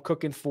sleeve that I'm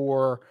cooking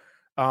for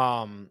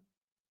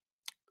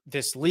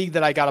this league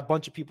that I got a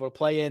bunch of people to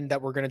play in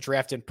that we're going to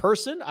draft in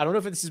person. I don't know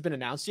if this has been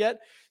announced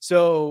yet.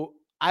 So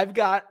I've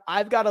got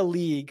a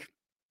league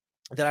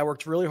that I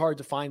worked really hard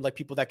to find, like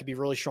people that could be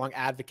really strong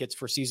advocates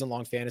for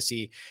season-long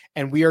fantasy.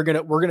 And we're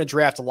going to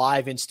draft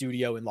live in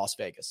studio in Las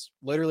Vegas.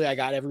 Literally, I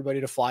got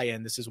everybody to fly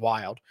in. This is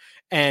wild.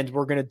 And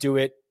we're going to do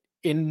it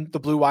in the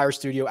Blue Wire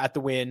studio at the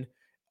Wynn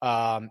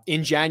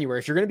in January.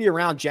 If you're going to be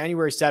around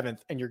January 7th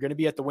and you're going to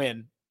be at the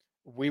Wynn,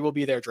 we will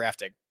be there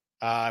drafting.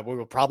 We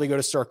will probably go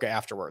to Circa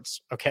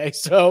afterwards. Okay.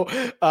 So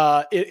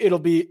it'll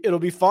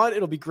be fun.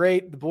 It'll be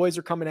great. The boys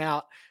are coming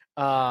out.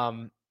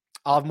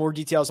 I'll have more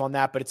details on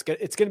that, but it's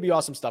going to be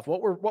awesome stuff.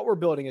 What we're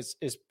building is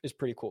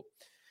pretty cool.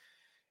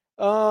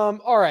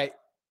 All right.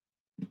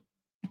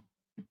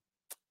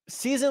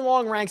 Season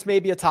long ranks may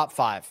be a top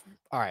 5.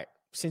 All right.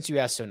 Since you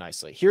asked so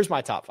nicely, here's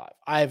my top 5.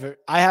 I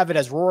have it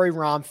as Rory,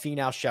 Rahm,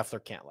 Finau,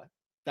 Scheffler, Cantlay.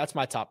 That's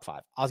my top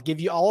 5. I'll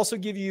also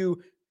give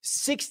you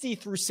 60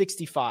 through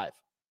 65.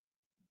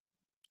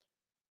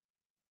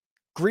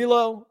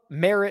 Grillo,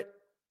 Merritt,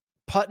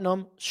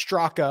 Putnam,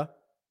 Straka,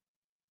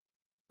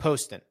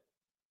 Poston,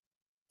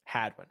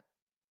 Hadwin.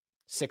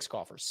 6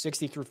 golfers,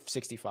 60 through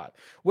 65.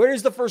 Where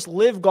does the first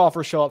live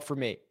golfer show up for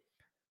me?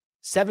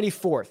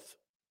 74th,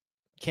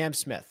 Cam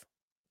Smith.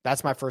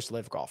 That's my first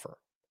live golfer.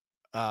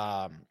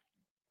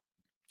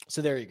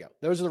 So there you go.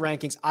 Those are the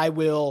rankings. I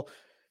will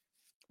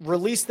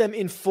release them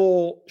in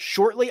full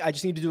shortly. I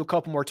just need to do a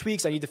couple more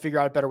tweaks. I need to figure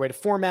out a better way to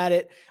format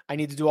it. I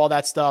need to do all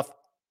that stuff.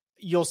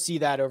 You'll see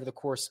that over the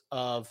course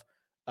of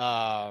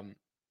the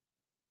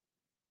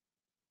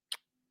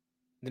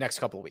next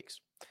couple of weeks.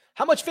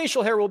 How much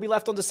facial hair will be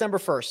left on December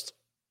 1st?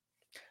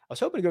 I was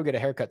hoping to go get a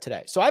haircut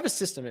today. So I have a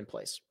system in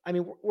place. I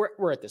mean,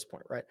 we're at this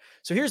point, right?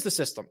 So here's the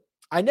system.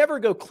 I never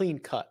go clean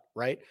cut,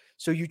 right?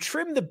 So you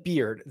trim the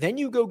beard, then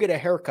you go get a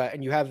haircut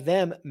and you have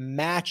them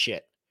match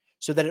it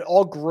so that it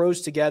all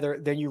grows together.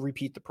 Then you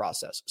repeat the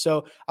process.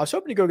 So I was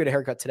hoping to go get a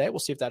haircut today. We'll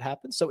see if that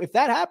happens. So if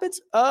that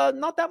happens,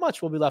 not that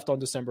much will be left on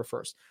December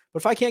 1st.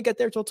 But if I can't get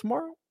there till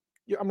tomorrow,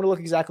 I'm going to look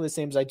exactly the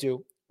same as I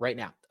do right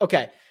now.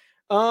 Okay.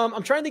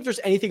 I'm trying to think if there's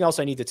anything else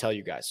I need to tell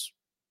you guys.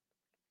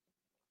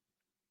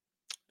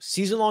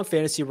 Season-long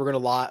fantasy, we're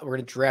going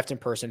to draft in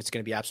person. It's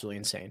going to be absolutely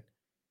insane.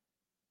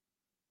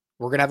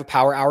 We're going to have a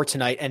power hour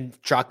tonight, and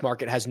Jock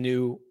Market has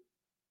new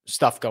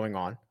stuff going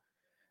on.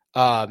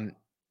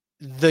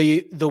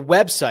 The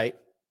website,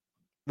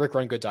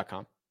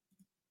 rickrungood.com.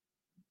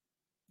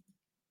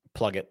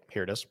 Plug it.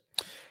 Here it is.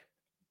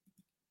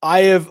 I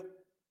have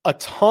a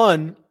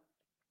ton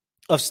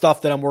of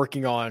stuff that I'm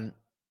working on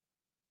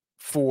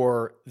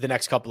for the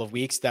next couple of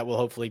weeks that will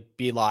hopefully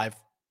be live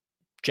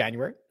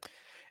January.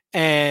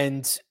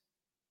 And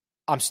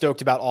I'm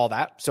stoked about all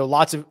that. So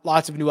lots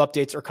of new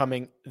updates are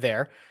coming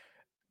there.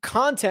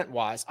 Content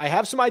wise, I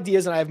have some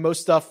ideas and I have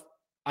most stuff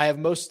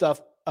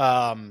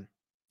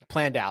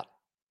planned out.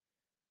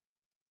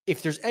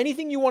 If there's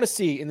anything you want to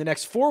see in the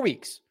next 4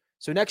 weeks,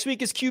 so next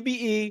week is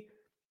QBE,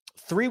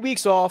 3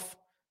 weeks off.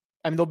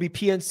 I mean, there'll be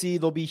PNC,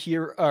 there'll be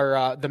here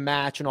or the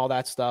match and all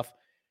that stuff.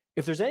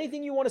 If there's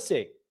anything you want to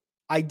see,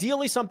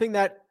 ideally something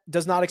that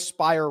does not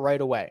expire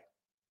right away,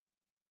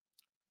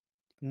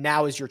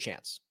 now is your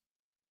chance.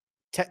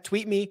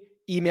 Tweet me,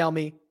 email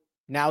me.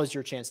 Now is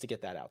your chance to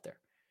get that out there.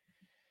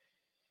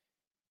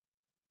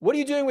 What are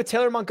you doing with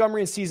Taylor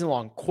Montgomery in season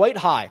long? Quite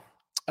high.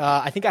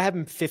 I think I have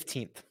him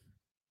 15th.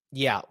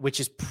 Yeah, which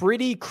is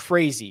pretty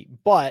crazy.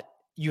 But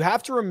you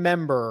have to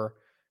remember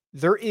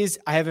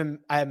I have him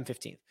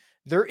 15th.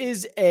 There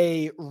is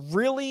a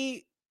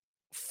really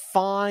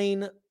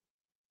fine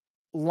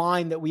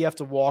line that we have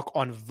to walk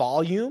on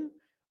volume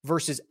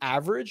versus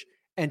average.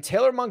 And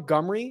Taylor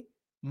Montgomery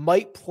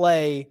might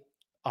play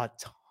a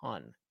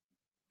ton.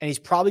 And he's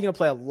probably going to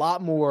play a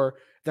lot more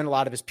than a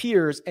lot of his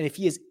peers. And if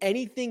he is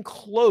anything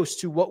close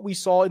to what we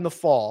saw in the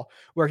fall,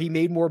 where he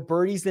made more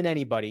birdies than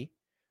anybody,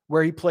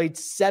 where he played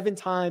 7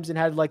 times and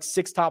had like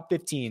 6 top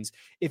 15s,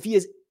 if he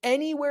is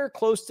anywhere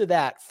close to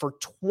that for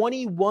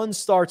 21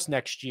 starts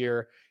next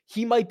year,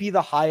 he might be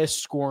the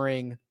highest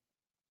scoring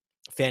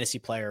fantasy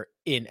player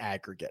in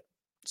aggregate.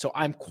 So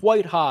I'm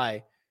quite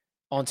high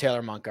on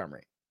Taylor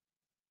Montgomery.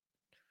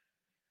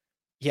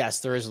 Yes,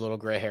 there is a little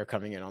gray hair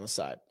coming in on the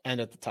side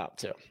and at the top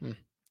too.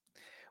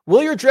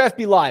 Will your draft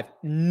be live?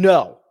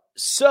 No.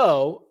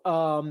 So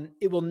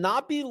it will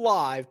not be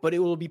live, but it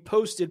will be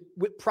posted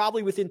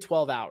probably within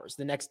 12 hours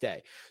the next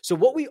day. So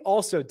what we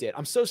also did,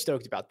 I'm so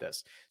stoked about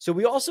this. So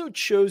we also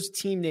chose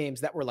team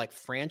names that were like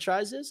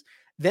franchises.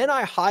 Then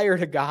I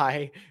hired a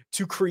guy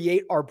to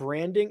create our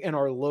branding and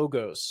our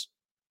logos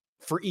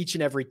for each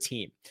and every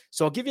team.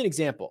 So I'll give you an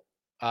example.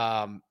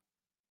 And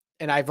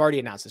I've already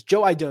announced this.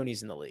 Joe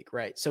Idoni's in the league,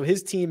 right? So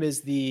his team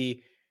is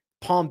the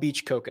Palm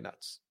Beach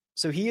Coconuts.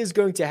 So he is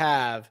going to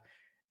have,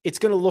 it's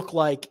going to look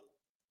like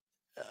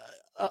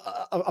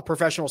a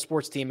professional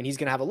sports team, and he's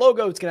going to have a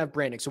logo. It's going to have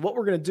branding. So what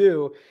we're going to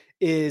do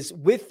is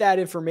with that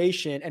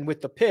information and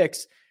with the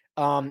picks,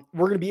 we're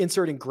going to be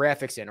inserting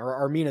graphics in, or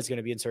Armina is going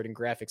to be inserting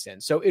graphics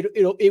in. So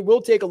it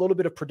will take a little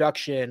bit of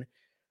production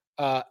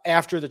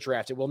after the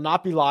draft. It will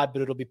not be live,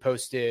 but it'll be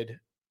posted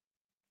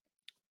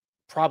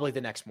probably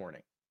the next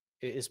morning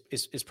is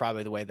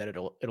probably the way that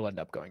it'll end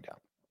up going down.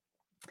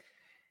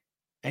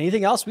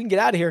 Anything else? We can get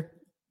out of here.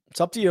 It's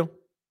up to you.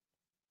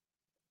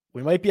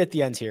 We might be at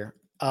the end here.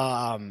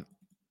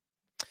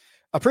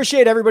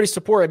 Appreciate everybody's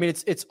support. I mean,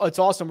 it's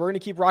awesome. We're going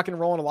to keep rocking and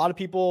rolling. A lot of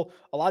people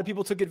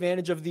took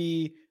advantage of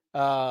the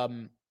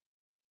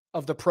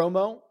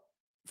promo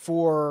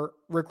for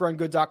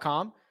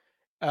rickrungood.com.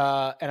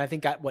 And I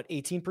think got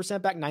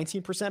 18% back,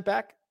 19%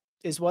 back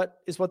is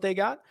what they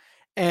got.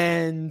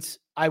 And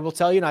I will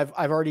tell you, and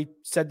I've already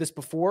said this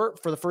before,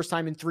 for the first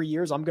time in 3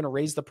 years, I'm going to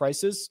raise the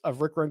prices of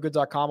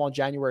rickrungood.com on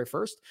January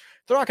 1st.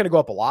 They're not going to go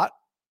up a lot.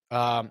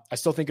 I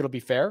still think it'll be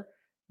fair,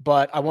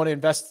 but I want to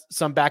invest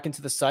some back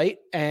into the site.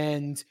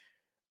 And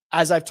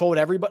as I've told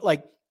everybody,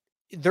 like,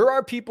 there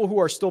are people who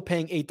are still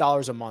paying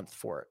 $8 a month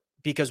for it,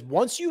 because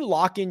once you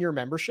lock in your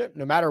membership,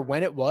 no matter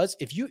when it was,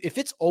 if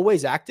it's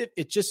always active,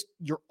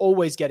 you're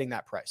always getting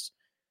that price.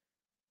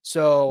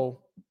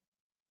 So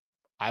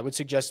I would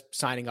suggest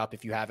signing up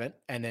if you haven't,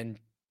 and then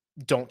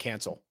don't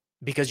cancel,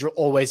 because you'll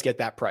always get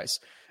that price,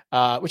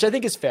 which I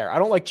think is fair. I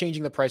don't like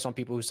changing the price on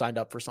people who signed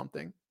up for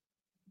something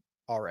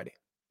already.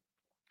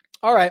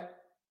 All right.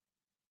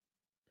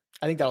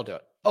 I think that'll do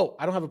it. Oh,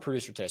 I don't have a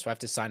producer today, so I have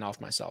to sign off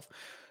myself.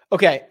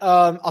 Okay.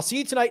 I'll see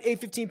you tonight,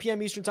 8:15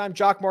 p.m. Eastern time,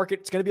 Jock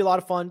Market. It's going to be a lot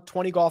of fun.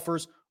 20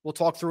 golfers. We'll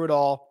talk through it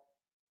all.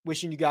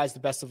 Wishing you guys the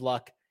best of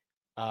luck.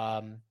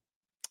 And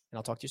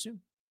I'll talk to you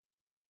soon.